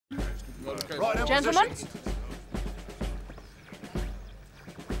Right, gentlemen.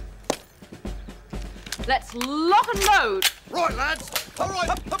 Let's lock and load. Right, lads. All right.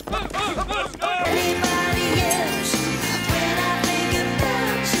 Anybody else? When I think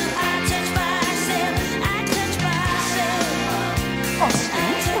about you, I touch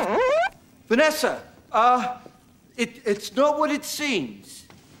myself. Vanessa, it's not what it seems.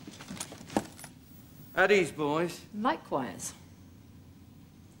 At ease, boys. Likewise.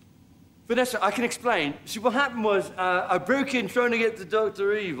 Vanessa, I can explain. See, what happened was I broke in trying to get to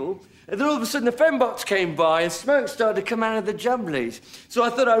Dr. Evil, and then all of a sudden the fembots came by and smoke started to come out of the jumblies. So I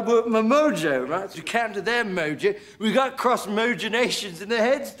thought I'd work my mojo, right? So we counted their mojo. We got cross-moginations and the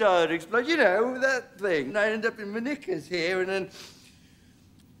head started exploding. You know, that thing. And I ended up in my knickers here and then...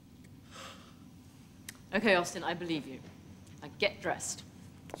 Okay, Austin, I believe you. Now get dressed.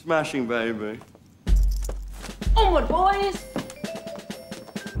 Smashing, baby. Onward, boys!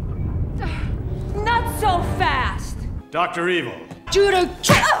 Not so fast! Dr. Evil. Judo...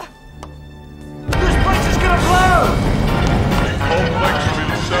 This place is gonna blow! Complex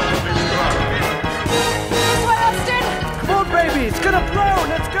will certainly start. This way, Austin! Come on, baby, it's gonna blow,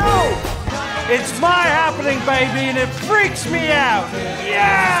 let's go! It's my happening, baby, and it freaks me out.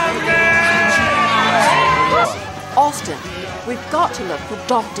 Yeah, man! Austin, we've got to look for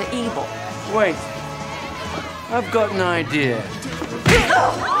Dr. Evil. Wait, I've got an idea.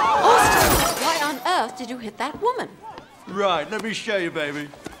 Austin, why on earth did you hit that woman? Right, let me show you, baby.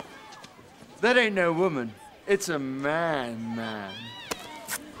 That ain't no woman. It's a man.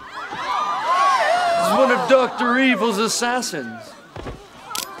 It's one of Dr. Evil's assassins.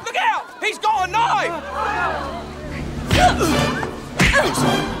 Look out! He's got a knife!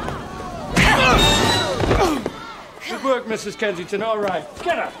 Good work, Mrs. Kensington. All right.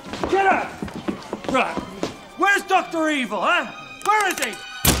 Get up! Get up! Right. Where's Dr. Evil, huh? Where is he?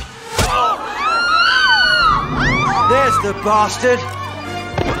 There's the bastard.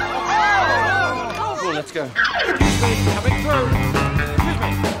 Well, let's go. Coming through.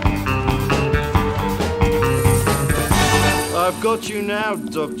 I've got you now,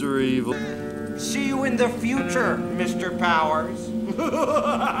 Dr. Evil. See you in the future, Mr. Powers.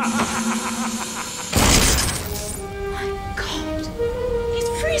 My God, he's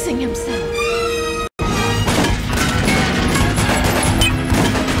freezing himself.